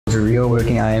The real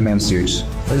working IMM suit.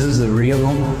 This is the real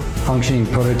functioning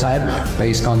prototype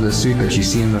based on the suit that you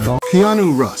see in the film.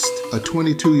 Keanu Rust, a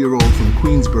 22-year-old from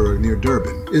Queensborough near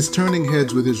Durban, is turning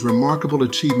heads with his remarkable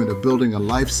achievement of building a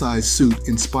life-size suit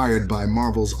inspired by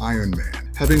Marvel's Iron Man.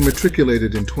 Having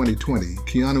matriculated in 2020,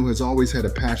 Keanu has always had a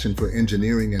passion for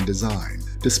engineering and design,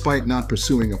 despite not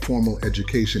pursuing a formal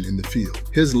education in the field.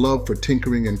 His love for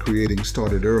tinkering and creating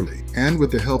started early, and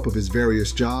with the help of his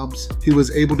various jobs, he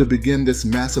was able to begin this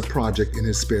massive project in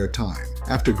his spare time.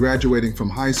 After graduating from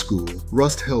high school,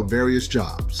 Rust held various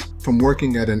jobs, from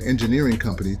working at an engineering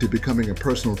company to becoming a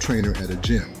personal trainer at a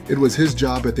gym. It was his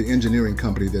job at the engineering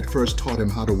company that first taught him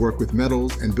how to work with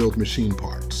metals and build machine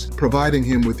parts, providing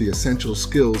him with the essential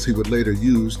skills he would later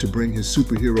use to bring his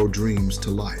superhero dreams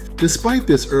to life. Despite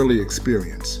this early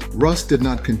experience, Rust did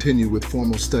not continue with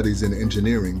formal studies in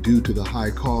engineering due to the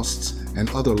high costs and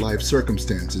other life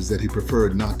circumstances that he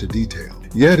preferred not to detail.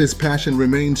 Yet his passion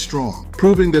remained strong,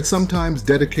 proving that sometimes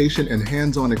dedication and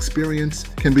hands-on experience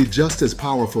can be just as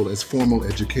powerful as formal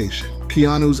education.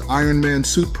 Keanu's Iron Man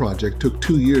suit project took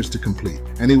 2 years to complete,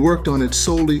 and he worked on it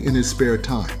solely in his spare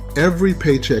time. Every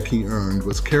paycheck he earned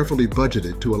was carefully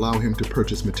budgeted to allow him to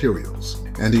purchase materials,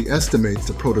 and he estimates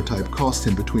the prototype cost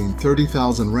him between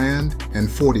 30,000 Rand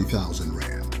and 40,000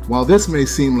 Rand. While this may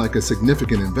seem like a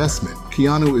significant investment,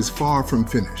 Keanu is far from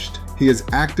finished. He is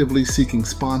actively seeking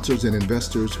sponsors and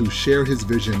investors who share his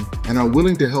vision and are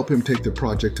willing to help him take the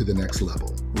project to the next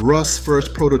level. Rust's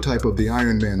first prototype of the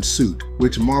Iron Man suit,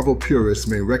 which Marvel purists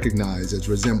may recognize as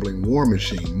resembling War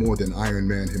Machine more than Iron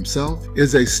Man himself,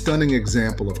 is a stunning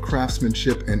example of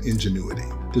craftsmanship and ingenuity.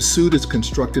 The suit is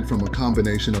constructed from a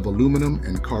combination of aluminum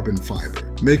and carbon fiber,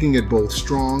 making it both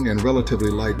strong and relatively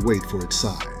lightweight for its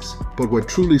size. But what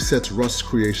truly sets Rust's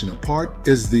creation apart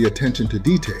is the attention to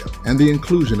detail and the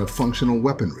inclusion of functional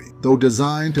weaponry. Though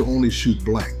designed to only shoot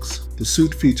blanks, the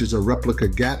suit features a replica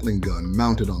Gatling gun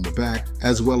mounted on the back,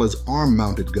 as well as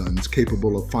arm-mounted guns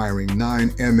capable of firing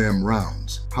 9mm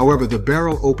rounds. However, the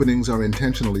barrel openings are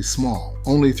intentionally small,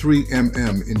 only 3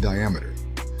 mm in diameter,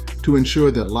 to ensure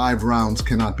that live rounds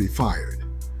cannot be fired,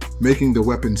 making the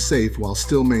weapon safe while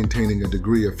still maintaining a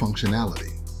degree of functionality.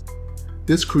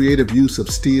 This creative use of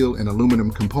steel and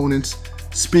aluminum components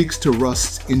speaks to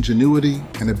Rust's ingenuity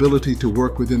and ability to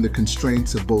work within the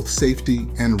constraints of both safety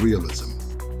and realism.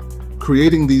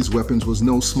 Creating these weapons was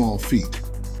no small feat.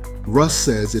 Rust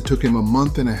says it took him a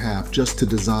month and a half just to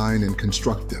design and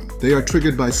construct them. They are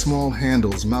triggered by small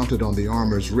handles mounted on the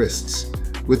armor's wrists,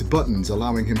 with buttons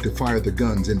allowing him to fire the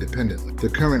guns independently. The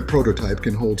current prototype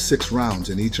can hold 6 rounds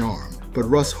in each arm, but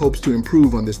Rust hopes to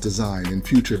improve on this design in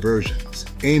future versions,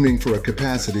 aiming for a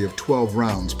capacity of 12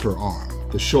 rounds per arm.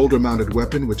 The shoulder-mounted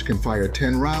weapon, which can fire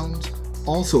 10 rounds,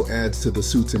 also adds to the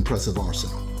suit's impressive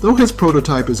arsenal. Though his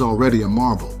prototype is already a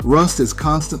marvel, Rust is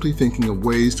constantly thinking of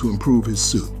ways to improve his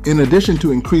suit. In addition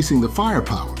to increasing the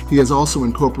firepower, he has also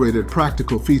incorporated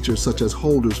practical features such as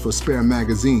holders for spare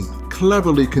magazines,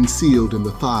 cleverly concealed in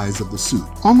the thighs of the suit,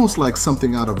 almost like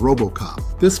something out of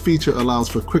RoboCop. This feature allows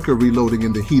for quicker reloading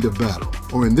in the heat of battle,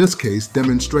 or in this case,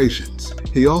 demonstrations.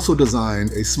 He also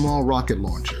designed a small rocket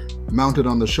launcher mounted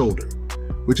on the shoulder,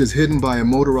 which is hidden by a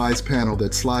motorized panel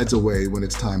that slides away when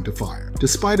it's time to fire.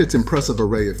 Despite its impressive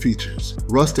array of features,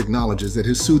 Rust acknowledges that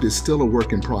his suit is still a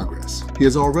work in progress. He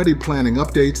is already planning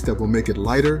updates that will make it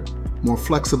lighter, more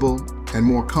flexible, and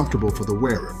more comfortable for the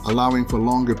wearer, allowing for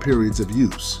longer periods of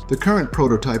use. The current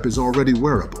prototype is already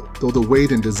wearable, though the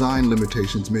weight and design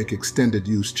limitations make extended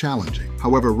use challenging.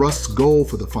 However, Rust's goal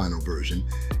for the final version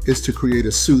is to create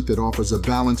a suit that offers a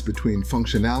balance between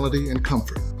functionality and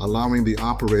comfort, allowing the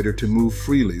operator to move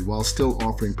freely while still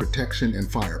offering protection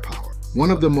and firepower. One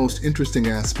of the most interesting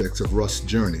aspects of Rust's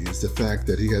journey is the fact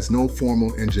that he has no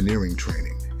formal engineering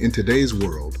training. In today's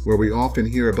world, where we often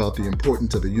hear about the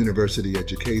importance of a university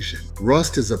education,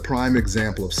 Rust is a prime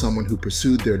example of someone who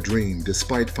pursued their dream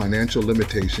despite financial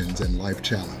limitations and life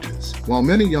challenges. While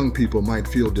many young people might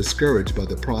feel discouraged by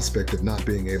the prospect of not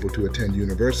being able to attend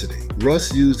university,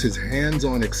 Rust used his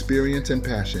hands-on experience and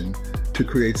passion to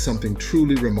create something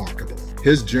truly remarkable.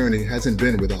 His journey hasn't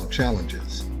been without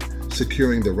challenges.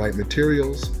 Securing the right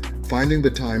materials, finding the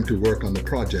time to work on the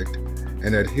project,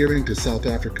 and adhering to South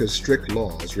Africa's strict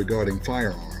laws regarding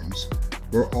firearms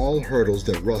were all hurdles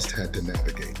that Rust had to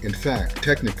navigate. In fact,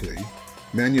 technically,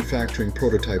 manufacturing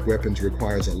prototype weapons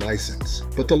requires a license,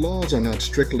 but the laws are not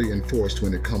strictly enforced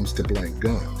when it comes to blank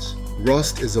guns.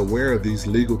 Rust is aware of these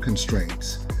legal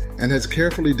constraints and has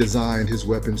carefully designed his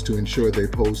weapons to ensure they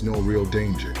pose no real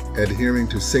danger, adhering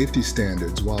to safety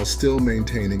standards while still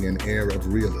maintaining an air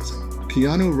of realism.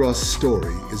 Keanu Rust's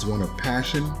story is one of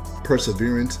passion,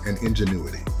 perseverance, and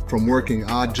ingenuity. From working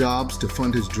odd jobs to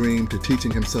fund his dream to teaching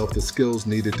himself the skills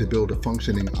needed to build a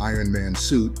functioning Iron Man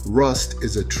suit, Rust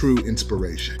is a true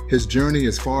inspiration. His journey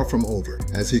is far from over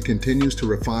as he continues to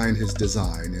refine his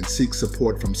design and seek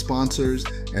support from sponsors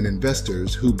and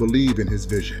investors who believe in his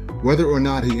vision. Whether or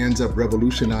not he ends up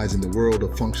revolutionizing the world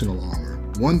of functional armor,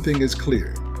 one thing is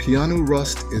clear: Keanu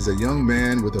Rust is a young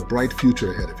man with a bright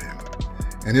future ahead of him,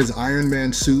 and his Iron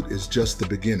Man suit is just the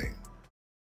beginning.